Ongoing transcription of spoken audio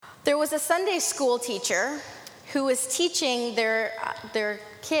There was a Sunday school teacher who was teaching their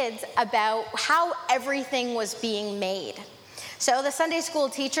kids about how everything was being made. So the Sunday school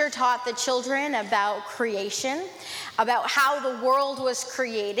teacher taught the children about creation, about how the world was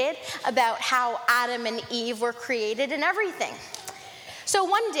created, about how Adam and Eve were created and everything. So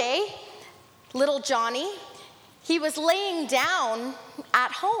one day, little Johnny, he was laying down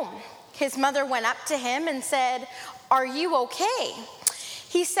at home. His mother went up to him and said, "Are you okay?"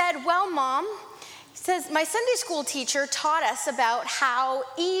 He said, "Well, Mom," he says, "my Sunday school teacher taught us about how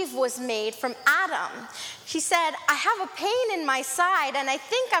Eve was made from Adam. She said, I have a pain in my side and I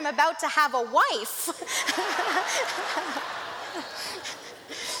think I'm about to have a wife."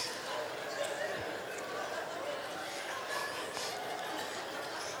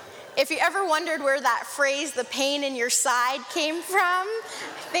 If you ever wondered where that phrase, "the pain in your side," came from,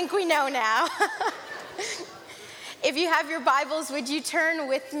 I think we know now. If you have your Bibles, would you turn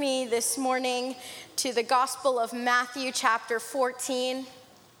with me this morning to the Gospel of Matthew chapter 14.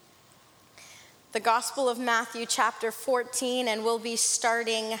 The Gospel of Matthew chapter 14, and we'll be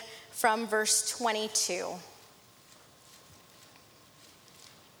starting from verse 22.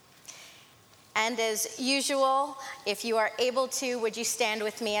 And as usual, if you are able to, would you stand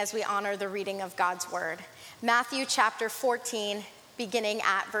with me as we honor the reading of God's word? Matthew chapter 14, beginning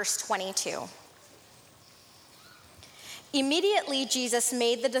at verse 22. Immediately, Jesus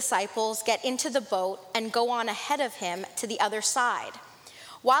made the disciples get into the boat and go on ahead of him to the other side,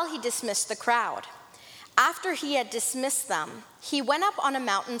 while he dismissed the crowd. After he had dismissed them, he went up on a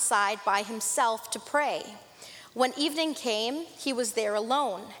mountainside by himself to pray. When evening came, he was there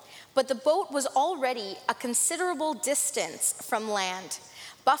alone, but the boat was already a considerable distance from land,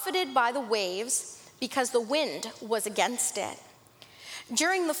 buffeted by the waves because the wind was against it.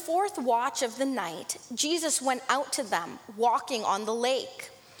 During the fourth watch of the night, Jesus went out to them, walking on the lake.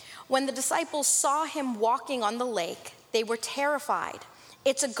 When the disciples saw him walking on the lake, they were terrified.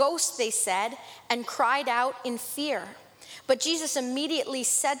 "It's a ghost," they said, and cried out in fear. But Jesus immediately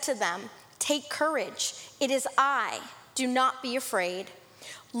said to them, "Take courage, it is I, do not be afraid."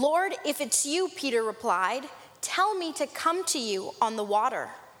 "Lord, if it's you," Peter replied, "tell me to come to you on the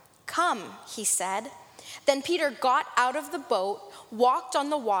water." "Come," he said. Then Peter got out of the boat, walked on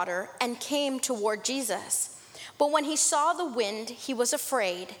the water, and came toward Jesus. But when he saw the wind, he was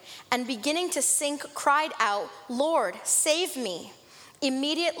afraid, and beginning to sink, cried out, "Lord, save me."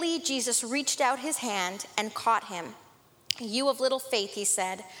 Immediately Jesus reached out his hand and caught him. "You of little faith," he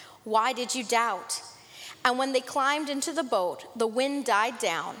said, "why did you doubt?" And when they climbed into the boat, the wind died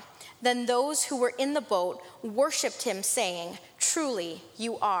down. Then those who were in the boat worshiped him, saying, "Truly,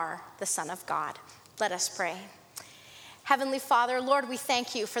 you are the Son of God." Let us pray. Heavenly Father, Lord, we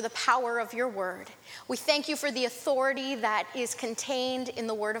thank you for the power of your word. We thank you for the authority that is contained in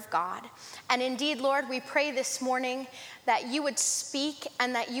the word of God. And indeed, Lord, we pray this morning that you would speak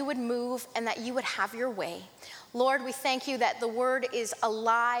and that you would move and that you would have your way. Lord, we thank you that the word is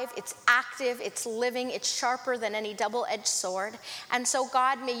alive, it's active, it's living, it's sharper than any double-edged sword. And so,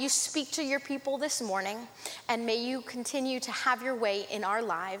 God, may you speak to your people this morning, and may you continue to have your way in our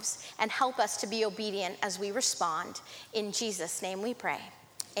lives and help us to be obedient as we respond. In Jesus' name we pray.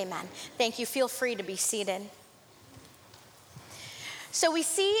 Amen. Thank you. Feel free to be seated. So we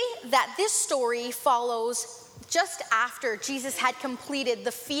see that this story follows just after Jesus had completed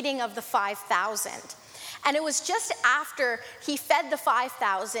the feeding of the 5,000. And it was just after he fed the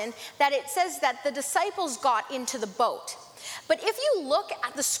 5,000 that it says that the disciples got into the boat. But if you look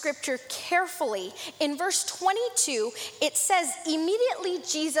at the scripture carefully, in verse 22, it says, immediately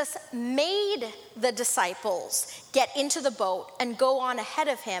Jesus made the disciples get into the boat and go on ahead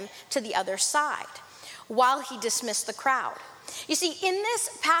of him to the other side, while he dismissed the crowd. You see, in this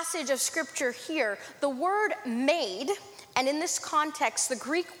passage of scripture here, the word made, and in this context, the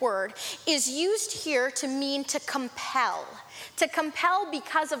Greek word is used here to mean to compel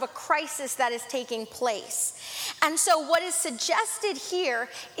because of a crisis that is taking place. And so what is suggested here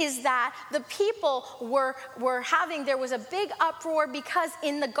is that the people there was a big uproar because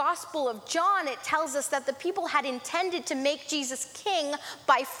in the Gospel of John, it tells us that the people had intended to make Jesus king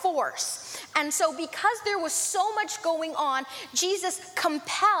by force. And so because there was so much going on, Jesus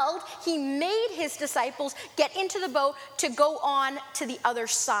he made his disciples get into the boat to go on to the other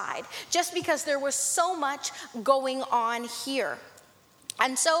side, just because there was so much going on here.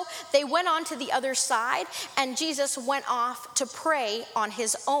 And so they went on to the other side, and Jesus went off to pray on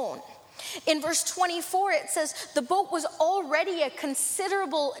his own. In verse 24, it says, the boat was already a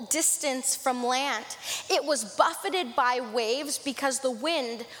considerable distance from land. It was buffeted by waves because the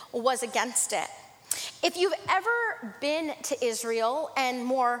wind was against it. If you've ever been to Israel, and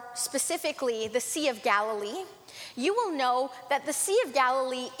more specifically the Sea of Galilee, you will know that the Sea of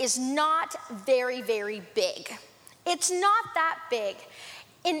Galilee is not very, very big. It's not that big.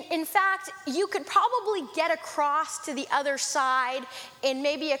 In fact, you could probably get across to the other side in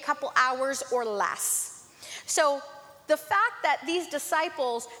maybe a couple hours or less. So the fact that these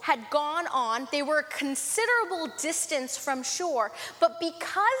disciples had gone on, they were a considerable distance from shore, but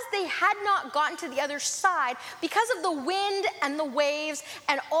because they had not gotten to the other side, because of the wind and the waves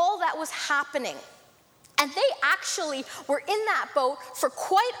and all that was happening, and they actually were in that boat for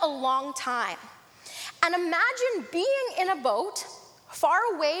quite a long time. And imagine being in a boat far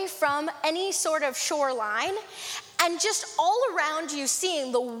away from any sort of shoreline, and just all around you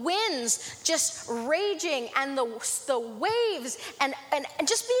seeing the winds just raging and the waves and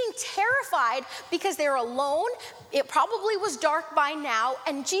just being terrified because they're alone. It probably was dark by now,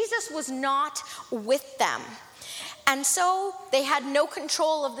 and Jesus was not with them. And so they had no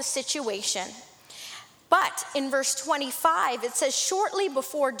control of the situation. But in verse 25, it says, shortly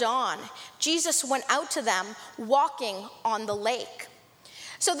before dawn, Jesus went out to them walking on the lake.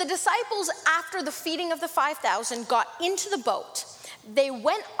 So the disciples, after the feeding of the 5,000, got into the boat. They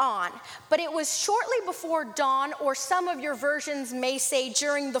went on, but it was shortly before dawn, or some of your versions may say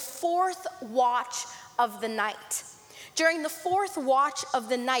during the fourth watch of the night. During the fourth watch of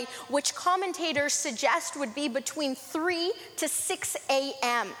the night, which commentators suggest would be between 3 to 6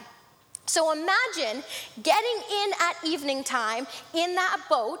 a.m. So imagine getting in at evening time in that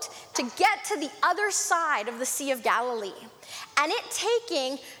boat to get to the other side of the Sea of Galilee, and it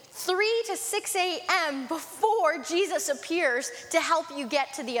taking 3 to 6 a.m. before Jesus appears to help you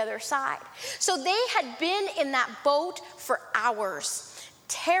get to the other side. So they had been in that boat for hours,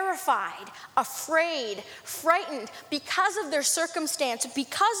 terrified, afraid, frightened because of their circumstance,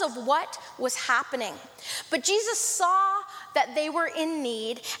 because of what was happening. But Jesus saw that they were in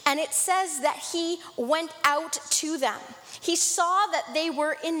need, and it says that he went out to them. He saw that they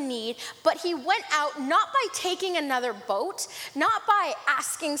were in need, but he went out not by taking another boat, not by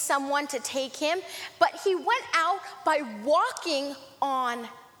asking someone to take him, but he went out by walking on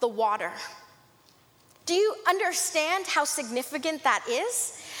the water. Do you understand how significant that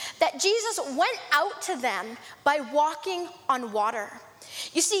is? That Jesus went out to them by walking on water.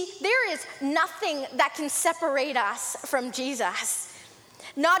 You see, there is nothing that can separate us from Jesus.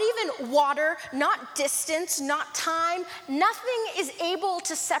 Not even water, not distance, not time. Nothing is able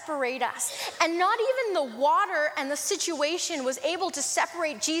to separate us. And not even the water and the situation was able to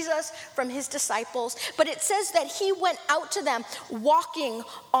separate Jesus from his disciples. But it says that he went out to them walking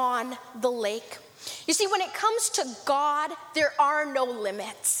on the lake. You see, when it comes to God, there are no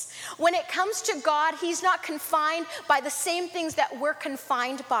limits. When it comes to God, he's not confined by the same things that we're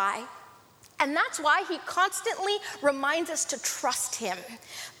confined by. And that's why he constantly reminds us to trust him,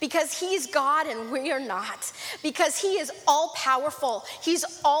 because he's God and we are not, because he is all powerful, he's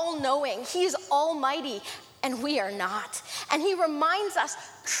all knowing, he's almighty, and we are not. And he reminds us,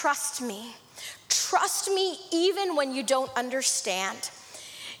 trust me even when you don't understand.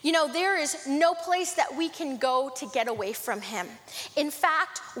 You know, there is no place that we can go to get away from him. In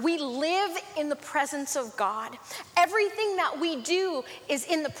fact, we live in the presence of God. Everything that we do is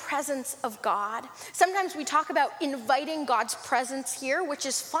in the presence of God. Sometimes we talk about inviting God's presence here, which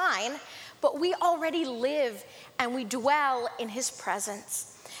is fine, but we already live and we dwell in his presence.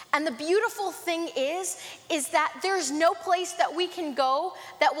 And the beautiful thing is that there's no place that we can go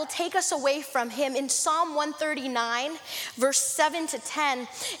that will take us away from him. In Psalm 139, verse 7 to 10,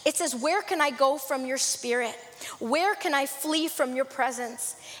 it says, "Where can I go from your spirit? Where can I flee from your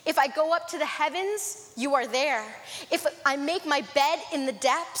presence? If I go up to the heavens, you are there. If I make my bed in the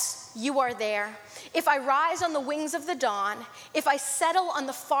depths, you are there. If I rise on the wings of the dawn, if I settle on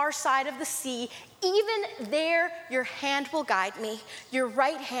the far side of the sea, even there your hand will guide me. Your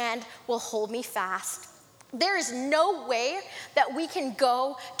right hand will hold me fast." There is no way that we can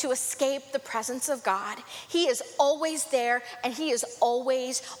go to escape the presence of God. He is always there and he is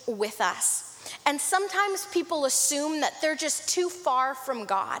always with us. And sometimes people assume that they're just too far from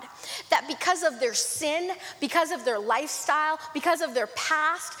God, that because of their sin, because of their lifestyle, because of their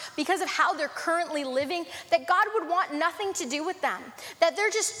past, because of how they're currently living, that God would want nothing to do with them, that they're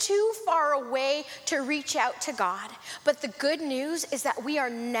just too far away to reach out to God. But the good news is that we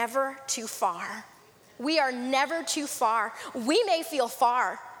are never too far. We are never too far. We may feel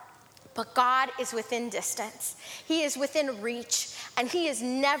far, But God is within distance. He is within reach, and he is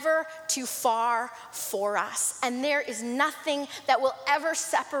never too far for us. And there is nothing that will ever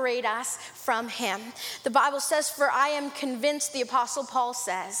separate us from him. The Bible says, "For I am convinced," the Apostle Paul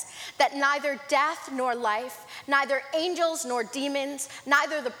says, "that neither death nor life, neither angels nor demons,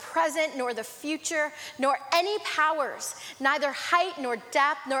 neither the present nor the future, nor any powers, neither height nor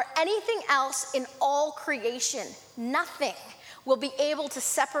depth, nor anything else in all creation, nothing will be able to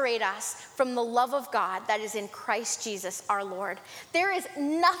separate us from the love of God that is in Christ Jesus our Lord." There is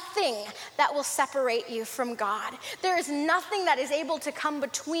nothing that will separate you from God. There is nothing that is able to come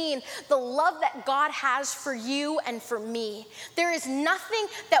between the love that God has for you and for me. There is nothing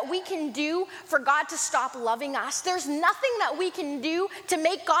that we can do for God to stop loving us. There's nothing that we can do to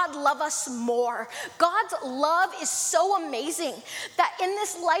make God love us more. God's love is so amazing that in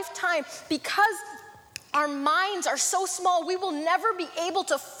this lifetime, because our minds are so small, we will never be able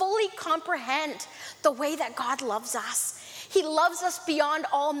to fully comprehend the way that God loves us. He loves us beyond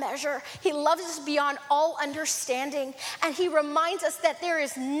all measure. He loves us beyond all understanding. And he reminds us that there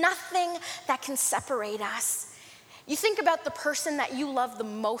is nothing that can separate us. You think about the person that you love the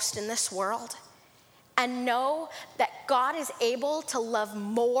most in this world and know that God is able to love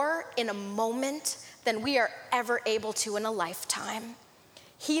more in a moment than we are ever able to in a lifetime.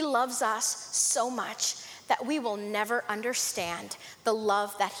 He loves us so much that we will never understand the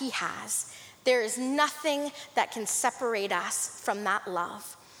love that he has. There is nothing that can separate us from that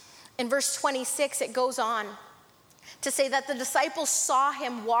love. In verse 26, it goes on to say that the disciples saw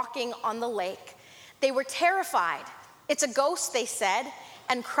him walking on the lake. They were terrified. "It's a ghost," they said,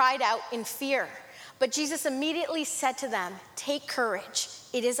 and cried out in fear. But Jesus immediately said to them, "Take courage.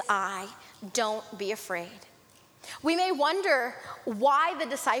 It is I. Don't be afraid." We may wonder why the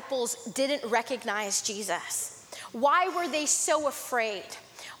disciples didn't recognize Jesus. Why were they so afraid?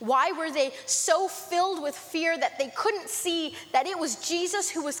 Why were they so filled with fear that they couldn't see that it was Jesus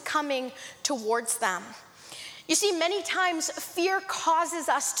who was coming towards them? You see, many times fear causes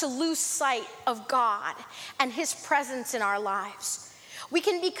us to lose sight of God and his presence in our lives. We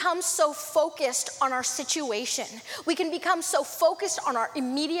can become so focused on our situation. We can become so focused on our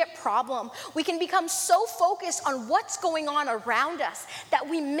immediate problem. We can become so focused on what's going on around us that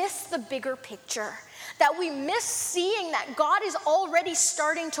we miss the bigger picture, that we miss seeing that God is already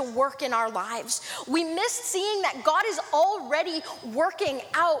starting to work in our lives. We miss seeing that God is already working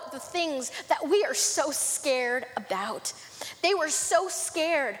out the things that we are so scared about. They were so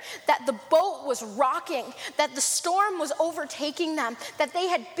scared that the boat was rocking, that the storm was overtaking them, that they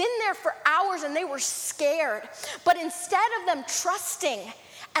had been there for hours and they were scared. But instead of them trusting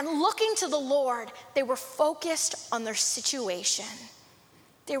and looking to the Lord, they were focused on their situation.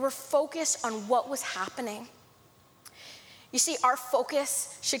 They were focused on what was happening. You see, our focus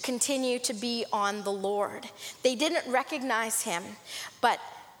should continue to be on the Lord. They didn't recognize him, but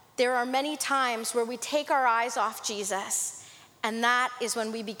there are many times where we take our eyes off Jesus, and that is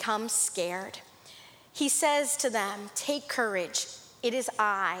when we become scared. He says to them, "Take courage. It is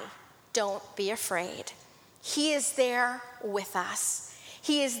I. Don't be afraid." He is there with us.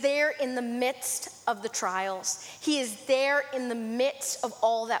 He is there in the midst of the trials. He is there in the midst of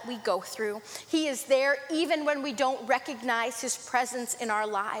all that we go through. He is there even when we don't recognize his presence in our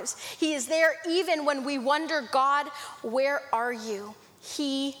lives. He is there even when we wonder, "God, where are you?"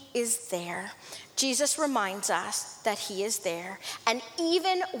 He is there. Jesus reminds us that he is there. And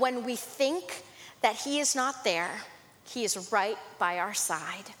even when we think that he is not there, he is right by our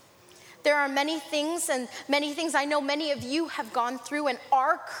side. There are many things I know many of you have gone through and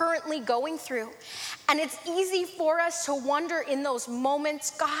are currently going through. And it's easy for us to wonder in those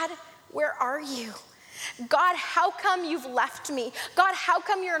moments, "God, where are you? God, how come you've left me? God, how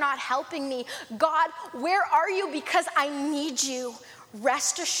come you're not helping me? God, where are you? Because I need you."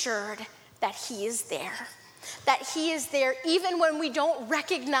 Rest assured that he is there. That he is there even when we don't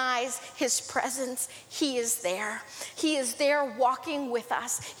recognize his presence. He is there. He is there walking with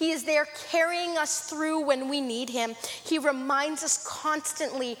us. He is there carrying us through when we need him. He reminds us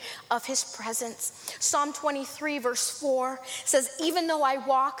constantly of his presence. Psalm 23 verse 4 says, "Even though I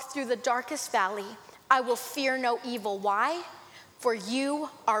walk through the darkest valley, I will fear no evil." Why? "For you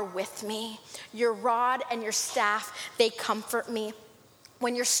are with me. Your rod and your staff, they comfort me."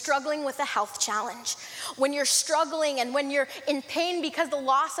 When you're struggling with a health challenge, when you're struggling and when you're in pain because of the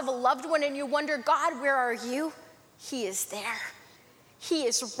loss of a loved one and you wonder, "God, where are you?" He is there. He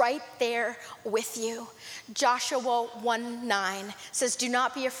is right there with you. Joshua 1:9 says, "Do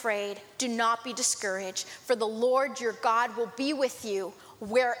not be afraid, do not be discouraged, for the Lord your God will be with you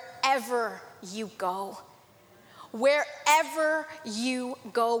wherever you go." Wherever you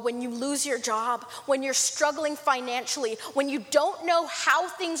go, when you lose your job, when you're struggling financially, when you don't know how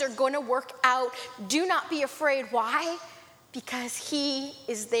things are going to work out, do not be afraid. Why? Because he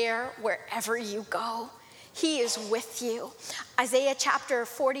is there wherever you go. He is with you. Isaiah chapter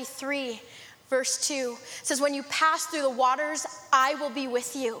 43, verse 2 says, when you pass through the waters, I will be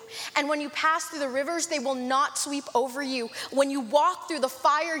with you. And when you pass through the rivers, they will not sweep over you. When you walk through the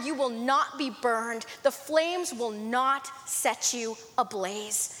fire, you will not be burned. The flames will not set you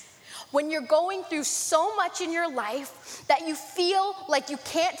ablaze. When you're going through so much in your life that you feel like you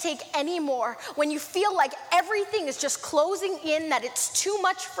can't take any more, when you feel like everything is just closing in, that it's too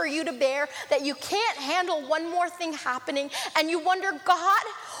much for you to bear, that you can't handle one more thing happening, and you wonder, God,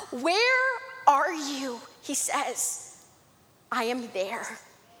 where are you? He says, I am there.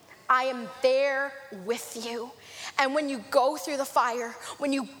 I am there with you. And when you go through the fire,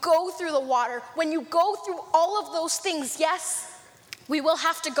 when you go through the water, when you go through all of those things, yes, we will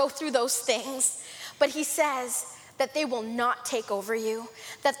have to go through those things, but he says that they will not take over you,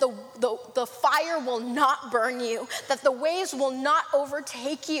 that the fire will not burn you, that the waves will not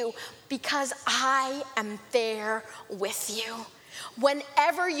overtake you, because I am there with you.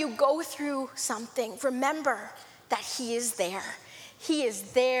 Whenever you go through something, remember that he is there. He is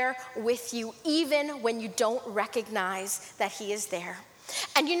there with you, even when you don't recognize that he is there.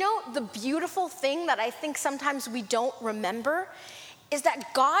 And you know, the beautiful thing that I think sometimes we don't remember is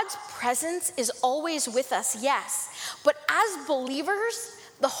that God's presence is always with us, yes. But as believers,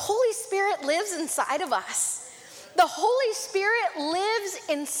 the Holy Spirit lives inside of us. The Holy Spirit lives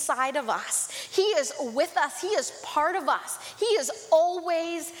inside of us. He is with us. He is part of us. He is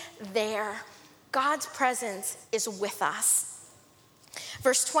always there. God's presence is with us.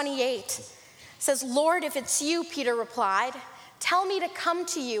 Verse 28 says, Lord, if it's you, Peter replied, tell me to come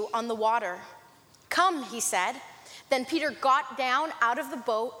to you on the water. Come, he said. Then Peter got down out of the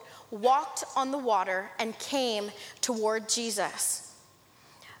boat, walked on the water, and came toward Jesus.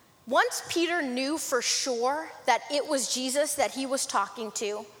 Once Peter knew for sure that it was Jesus that he was talking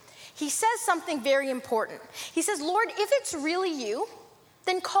to, he says something very important. He says, Lord, if it's really you,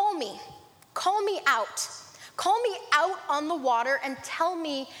 then call me. Call me out. Call me out on the water and tell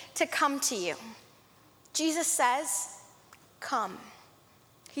me to come to you. Jesus says, come.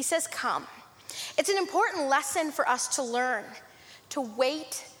 He says, come. It's an important lesson for us to learn, to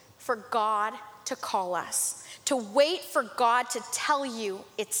wait for God to call us, to wait for God to tell you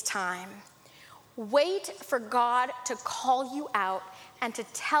it's time. Wait for God to call you out and to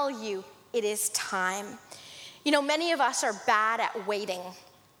tell you it is time. You know, many of us are bad at waiting.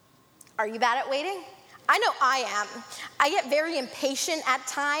 Are you bad at waiting? I know I am. I get very impatient at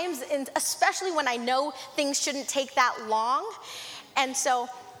times, and especially when I know things shouldn't take that long. And so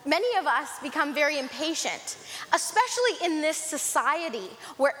many of us become very impatient, especially in this society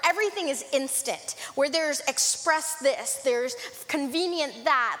where everything is instant, where there's express this, there's convenient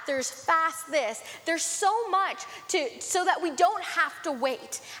that, there's fast this. There's so much so that we don't have to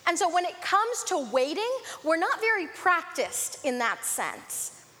wait. And so when it comes to waiting, we're not very practiced in that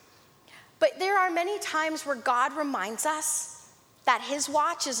sense. But there are many times where God reminds us that his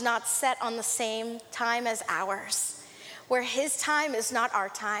watch is not set on the same time as ours, where his time is not our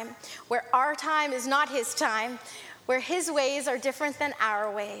time, where our time is not his time, where his ways are different than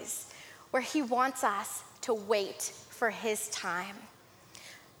our ways, where he wants us to wait for his time.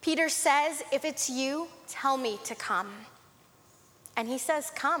 Peter says, if it's you, tell me to come. And he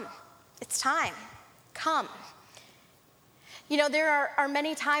says, come. It's time. Come. You know, there are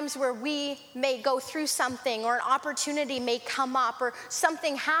many times where we may go through something, or an opportunity may come up, or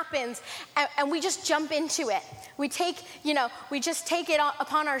something happens, and we just jump into it. We just take it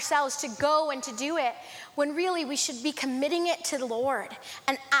upon ourselves to go and to do it, when really we should be committing it to the Lord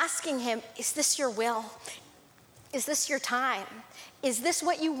and asking him, is this your will? Is this your time? Is this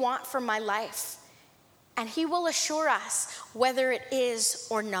what you want for my life? And he will assure us whether it is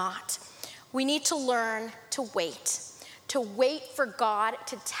or not. We need to learn to wait for God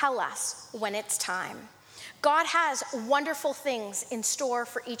to tell us when it's time. God has wonderful things in store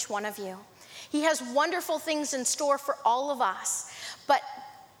for each one of you. He has wonderful things in store for all of us, but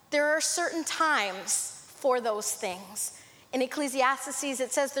there are certain times for those things. In Ecclesiastes,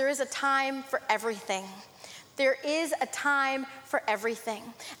 it says there is a time for everything. There is a time for everything.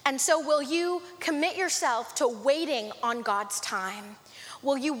 And so will you commit yourself to waiting on God's time?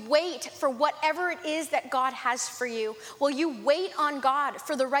 Will you wait for whatever it is that God has for you? Will you wait on God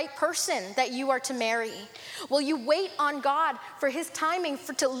for the right person that you are to marry? Will you wait on God for his timing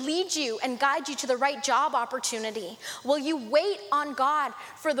to lead you and guide you to the right job opportunity? Will you wait on God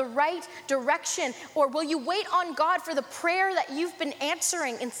for the right direction? Or will you wait on God for the prayer that you've been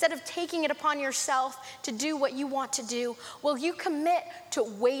answering instead of taking it upon yourself to do what you want to do? Will you commit to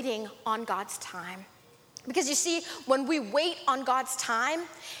waiting on God's time? Because you see, when we wait on God's time,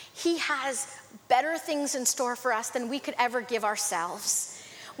 he has better things in store for us than we could ever give ourselves.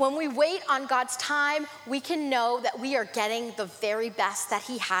 When we wait on God's time, we can know that we are getting the very best that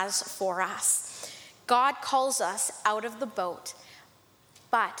he has for us. God calls us out of the boat,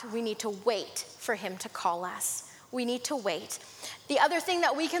 but we need to wait for him to call us. We need to wait. The other thing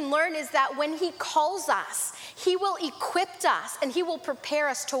that we can learn is that when he calls us, he will equip us and he will prepare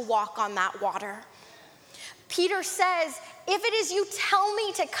us to walk on that water. Peter says, if it is you, tell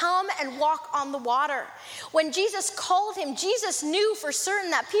me to come and walk on the water. When Jesus called him, Jesus knew for certain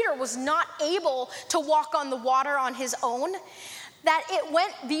that Peter was not able to walk on the water on his own, that it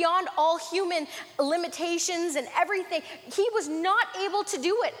went beyond all human limitations and everything. He was not able to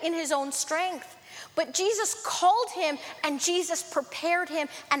do it in his own strength. But Jesus called him and Jesus prepared him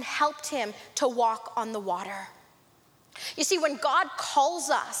and helped him to walk on the water. You see, when God calls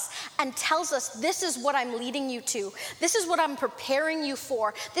us and tells us, this is what I'm leading you to, this is what I'm preparing you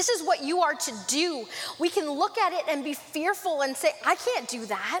for, this is what you are to do, we can look at it and be fearful and say, I can't do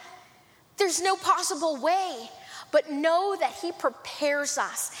that. There's no possible way. But know that he prepares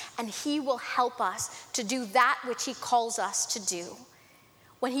us and he will help us to do that which he calls us to do.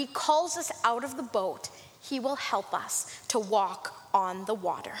 When he calls us out of the boat, he will help us to walk on the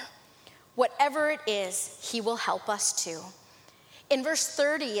water. Whatever it is, he will help us to. In verse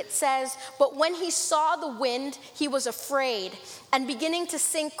 30, it says, but when he saw the wind, he was afraid, and beginning to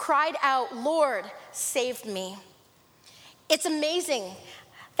sink, cried out, Lord, save me. It's amazing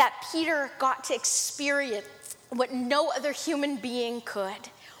that Peter got to experience what no other human being could,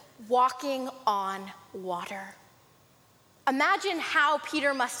 walking on water. Imagine how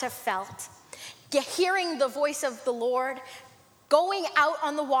Peter must have felt, hearing the voice of the Lord, going out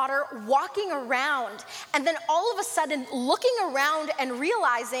on the water, walking around, and then all of a sudden looking around and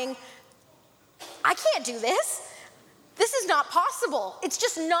realizing, I can't do this. This is not possible. It's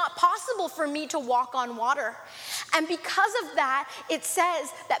just not possible for me to walk on water. And because of that, it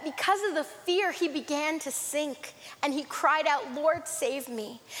says that because of the fear, he began to sink and he cried out, Lord, save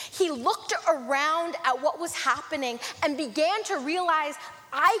me. He looked around at what was happening and began to realize,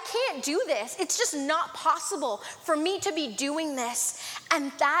 I can't do this. It's just not possible for me to be doing this. And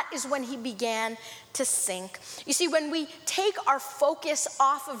that is when he began to sink. You see, when we take our focus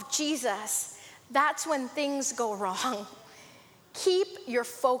off of Jesus, that's when things go wrong. Keep your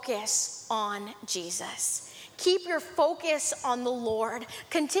focus on Jesus. Keep your focus on the Lord.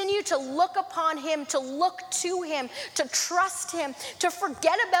 Continue to look upon him, to look to him, to trust him, to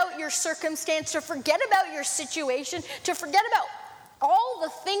forget about your circumstance, to forget about your situation, to forget about all the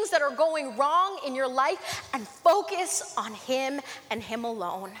things that are going wrong in your life and focus on him and him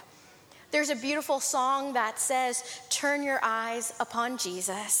alone. There's a beautiful song that says, turn your eyes upon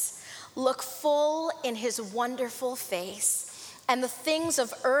Jesus, look full in his wonderful face, and the things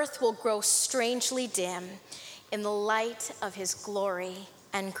of earth will grow strangely dim in the light of his glory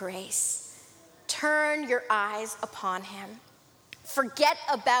and grace. Turn your eyes upon him. Forget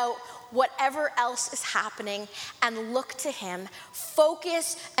about whatever else is happening and look to him.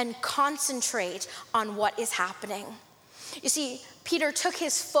 Focus and concentrate on what is happening. You see, Peter took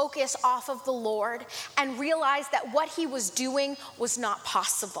his focus off of the Lord and realized that what he was doing was not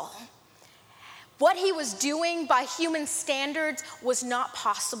possible. What he was doing by human standards was not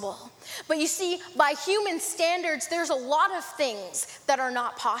possible. But you see, by human standards, there's a lot of things that are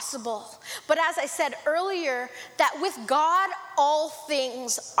not possible. But as I said earlier, that with God, all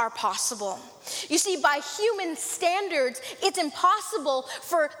things are possible. You see, by human standards, it's impossible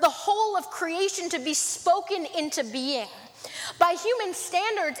for the whole of creation to be spoken into being. By human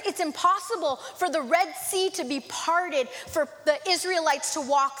standards, it's impossible for the Red Sea to be parted for the Israelites to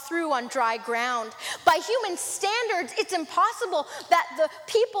walk through on dry ground. By human standards, it's impossible that the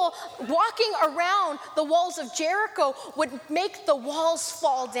people walking around the walls of Jericho would make the walls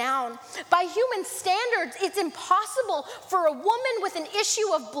fall down. By human standards, it's impossible for a woman with an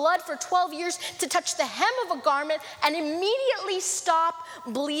issue of blood for 12 years to touch the hem of a garment and immediately stop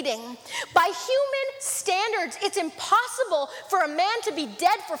bleeding. By human standards, it's impossible for a man to be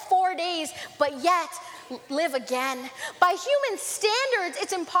dead for 4 days, but yet live again. By human standards,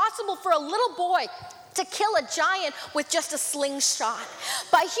 it's impossible for a little boy to kill a giant with just a slingshot.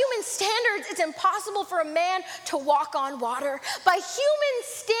 By human standards, it's impossible for a man to walk on water. By human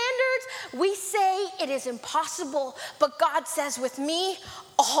standards, we say it is impossible, but God says with me,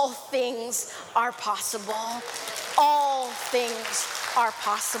 all things are possible. All things are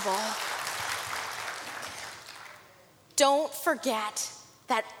possible. Don't forget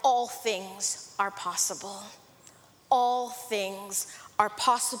that all things are possible. All things are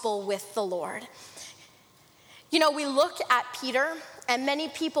possible with the Lord. You know, we look at Peter, and many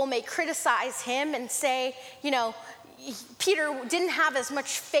people may criticize him and say, you know, Peter didn't have as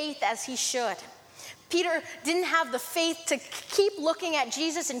much faith as he should. Peter didn't have the faith to keep looking at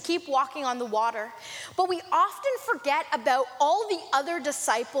Jesus and keep walking on the water. But we often forget about all the other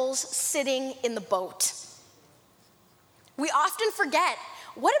disciples sitting in the boat. We often forget,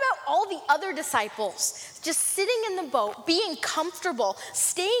 what about all the other disciples just sitting in the boat, being comfortable,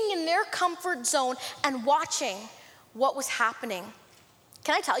 staying in their comfort zone and watching what was happening?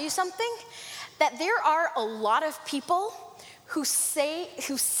 Can I tell you something? That there are a lot of people who stay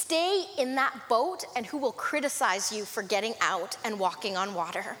in that boat and who will criticize you for getting out and walking on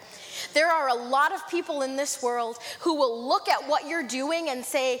water. There are a lot of people in this world who will look at what you're doing and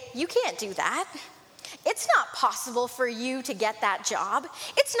say, you can't do that. It's not possible for you to get that job.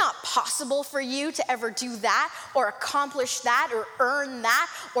 It's not possible for you to ever do that or accomplish that or earn that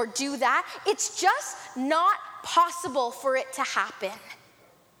or do that. It's just not possible for it to happen.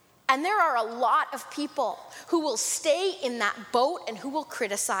 And there are a lot of people who will stay in that boat and who will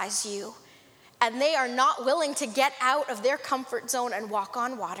criticize you. And they are not willing to get out of their comfort zone and walk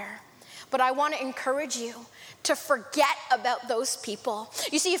on water. But I want to encourage you to forget about those people.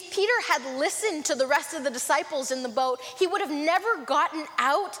 You see, if Peter had listened to the rest of the disciples in the boat, he would have never gotten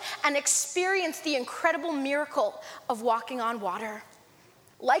out and experienced the incredible miracle of walking on water.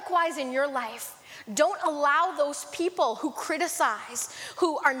 Likewise in your life, don't allow those people who criticize,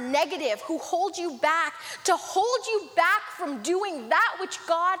 who are negative, who hold you back, to hold you back from doing that which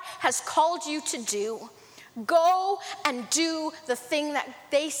God has called you to do. Go and do the thing that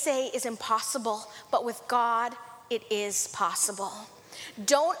they say is impossible, but with God, it is possible.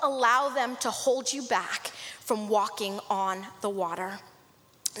 Don't allow them to hold you back from walking on the water.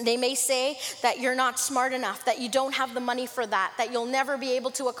 They may say that you're not smart enough, that you don't have the money for that, that you'll never be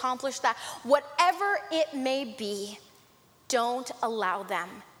able to accomplish that. Whatever it may be, don't allow them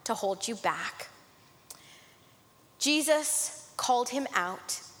to hold you back. Jesus called him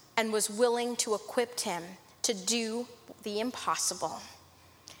out and was willing to equip him to do the impossible.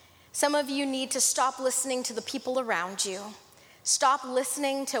 Some of you need to stop listening to the people around you. Stop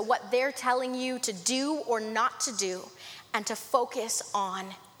listening to what they're telling you to do or not to do, and to focus on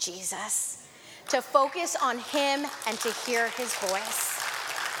Jesus. To focus on him and to hear his voice.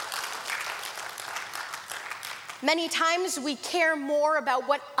 Many times we care more about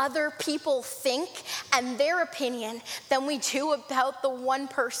what other people think and their opinion than we do about the one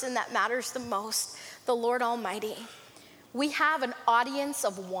person that matters the most, the Lord Almighty. We have an audience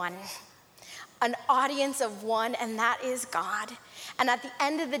of one, and that is God. And at the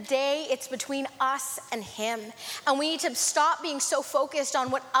end of the day, it's between us and him. And we need to stop being so focused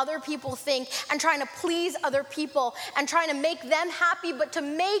on what other people think and trying to please other people and trying to make them happy, but to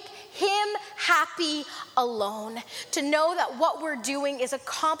make him happy alone. To know that what we're doing is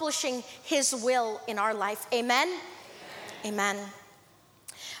accomplishing his will in our life. Amen? Amen.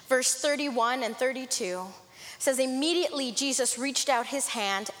 Verse 31 and 32 says, immediately Jesus reached out his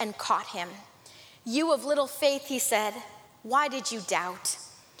hand and caught him. You of little faith, he said, why did you doubt?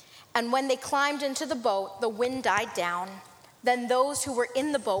 And when they climbed into the boat, the wind died down. Then those who were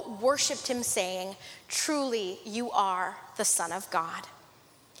in the boat worshiped him, saying, truly you are the Son of God.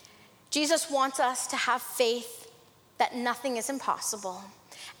 Jesus wants us to have faith that nothing is impossible.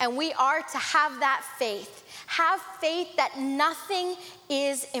 And we are to have that faith. Have faith that nothing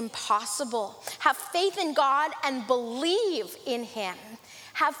is impossible. Have faith in God and believe in him.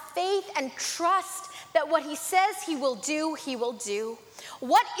 Have faith and trust that what he says he will do, he will do.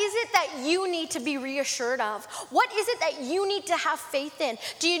 What is it that you need to be reassured of? What is it that you need to have faith in?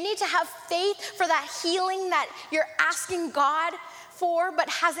 Do you need to have faith for that healing that you're asking God for but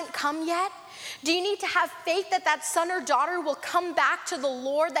hasn't come yet? Do you need to have faith that that son or daughter will come back to the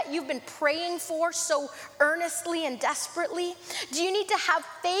Lord that you've been praying for so earnestly and desperately? Do you need to have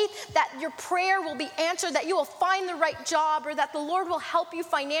faith that your prayer will be answered, that you will find the right job, or that the Lord will help you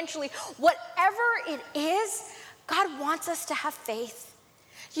financially? Whatever it is, God wants us to have faith.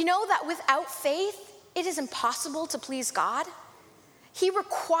 You know that without faith, it is impossible to please God. He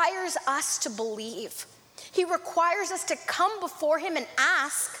requires us to believe. He requires us to come before him and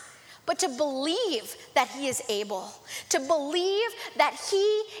ask, but to believe that he is able, to believe that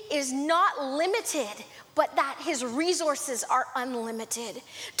he is not limited, but that his resources are unlimited,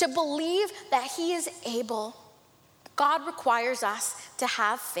 to believe that he is able. God requires us to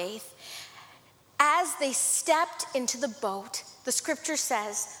have faith. As they stepped into the boat, the scripture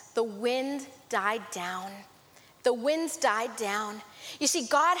says the wind died down. The winds died down. You see,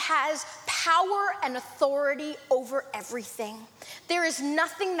 God has power and authority over everything. There is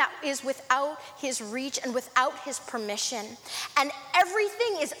nothing that is without his reach and without his permission. And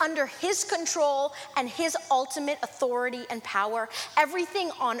everything is under his control and his ultimate authority and power.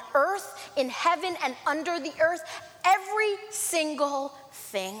 Everything on earth, in heaven, and under the earth, every single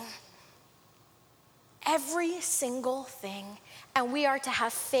thing. Every single thing. And we are to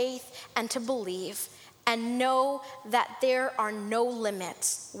have faith and to believe and know that there are no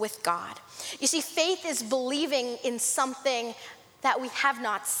limits with God. You see, faith is believing in something that we have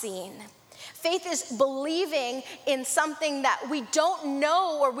not seen. Faith is believing in something that we don't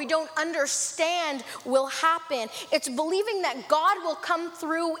know or we don't understand will happen. It's believing that God will come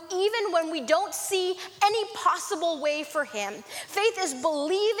through even when we don't see any possible way for him. Faith is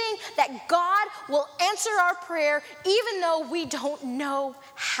believing that God will answer our prayer even though we don't know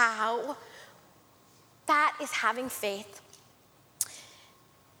how. That is having faith.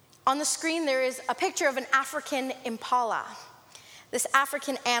 On the screen, there is a picture of an African impala. This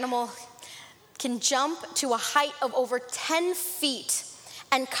African animal can jump to a height of over 10 feet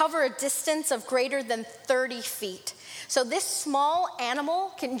and cover a distance of greater than 30 feet. So this small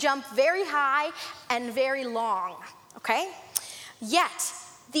animal can jump very high and very long, okay? Yet,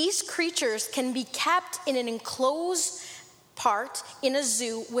 these creatures can be kept in an enclosed part in a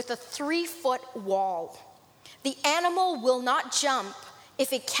zoo with a 3-foot wall. The animal will not jump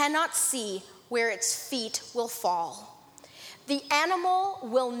if it cannot see where its feet will fall. The animal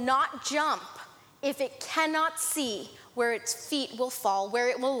will not jump if it cannot see where its feet will fall, where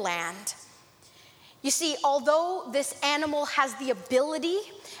it will land. You see, although this animal has the ability,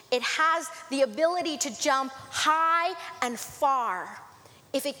 it has the ability to jump high and far.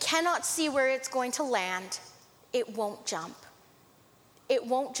 If it cannot see where it's going to land, it won't jump. It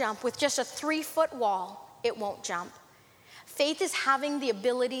won't jump. With just a 3-foot wall, it won't jump. Faith is having the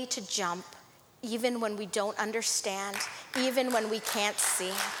ability to jump even when we don't understand, even when we can't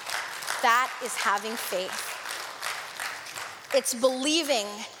see. That is having faith. It's believing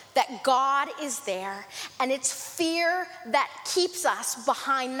that God is there, and it's fear that keeps us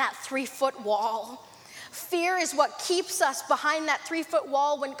behind that 3-foot wall. Fear is what keeps us behind that 3-foot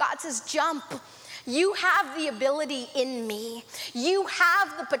wall when God says, jump. You have the ability in me. You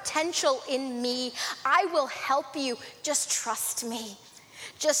have the potential in me. I will help you. Just trust me.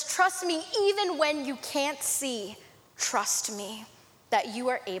 Just trust me even when you can't see. Trust me that you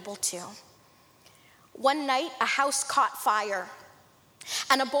are able to. One night, a house caught fire,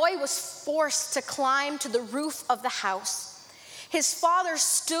 and a boy was forced to climb to the roof of the house. His father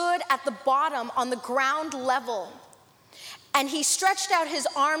stood at the bottom on the ground level, and he stretched out his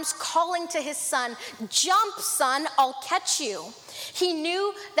arms, calling to his son, "Jump, son, I'll catch you." He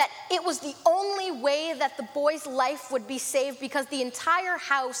knew that it was the only way that the boy's life would be saved because the entire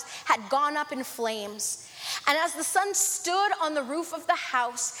house had gone up in flames. And as the son stood on the roof of the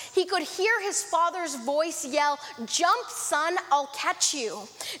house, he could hear his father's voice yell, "Jump, son, I'll catch you.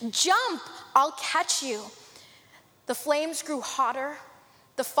 Jump, I'll catch you." The flames grew hotter,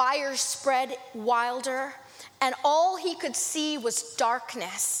 the fire spread wilder, and all he could see was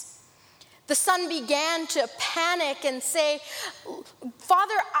darkness. The son began to panic and say,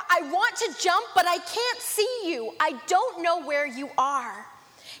 "Father, I want to jump, but I can't see you. I don't know where you are."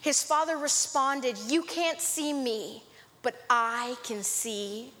 His father responded, "You can't see me, but I can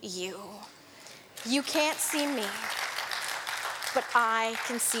see you. You can't see me, but I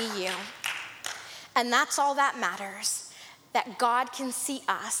can see you." And that's all that matters, that God can see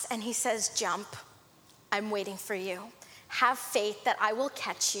us, and he says, "Jump. I'm waiting for you. Have faith that I will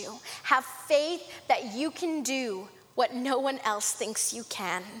catch you. Have faith that you can do what no one else thinks you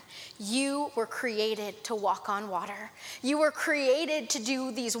can. You were created to walk on water. You were created to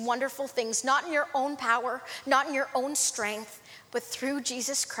do these wonderful things, not in your own power, not in your own strength, but through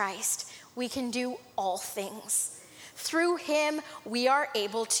Jesus Christ, we can do all things. Through him, we are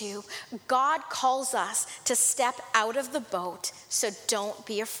able to. God calls us to step out of the boat, so don't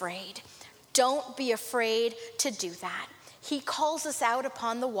be afraid. Don't be afraid to do that. He calls us out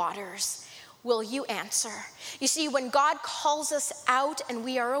upon the waters. Will you answer? You see, when God calls us out and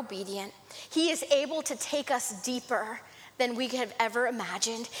we are obedient, he is able to take us deeper than we could have ever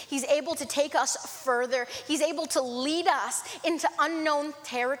imagined. He's able to take us further. He's able to lead us into unknown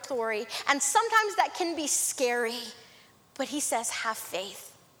territory. And sometimes that can be scary. But he says, have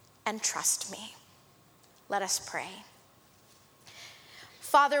faith and trust me. Let us pray.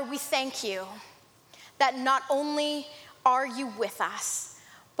 Father, we thank you that not only are you with us,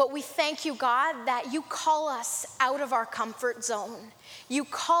 but we thank you, God, that you call us out of our comfort zone. You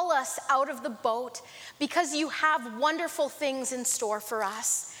call us out of the boat because you have wonderful things in store for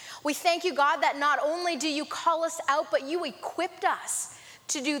us. We thank you, God, that not only do you call us out, but you equipped us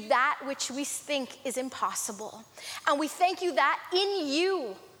to do that which we think is impossible. And we thank you that in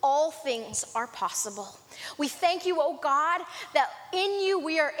you, all things are possible. We thank you, oh God, that in you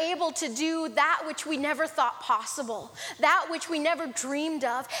we are able to do that which we never thought possible, that which we never dreamed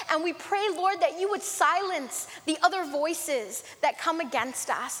of. And we pray, Lord, that you would silence the other voices that come against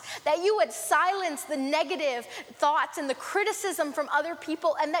us, that you would silence the negative thoughts and the criticism from other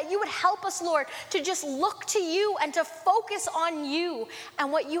people, and that you would help us, Lord, to just look to you and to focus on you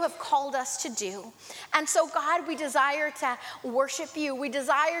and what you have called us to do. And so, God, we desire to worship you. We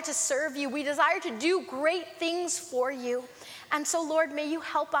desire to serve you. We desire to do great things for you. And so, Lord, may you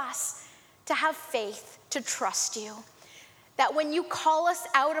help us to have faith, to trust you, that when you call us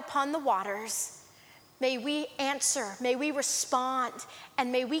out upon the waters, may we answer, may we respond,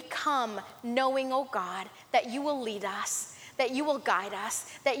 and may we come knowing, oh God, that you will lead us, that you will guide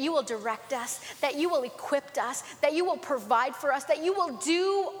us, that you will direct us, that you will equip us, that you will provide for us, that you will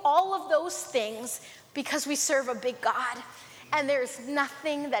do all of those things because we serve a big God. And there's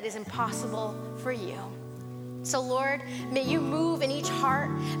nothing that is impossible for you. So, Lord, may you move in each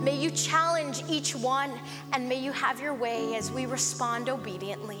heart. May you challenge each one. And may you have your way as we respond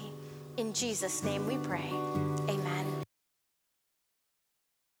obediently. In Jesus' name we pray. Amen.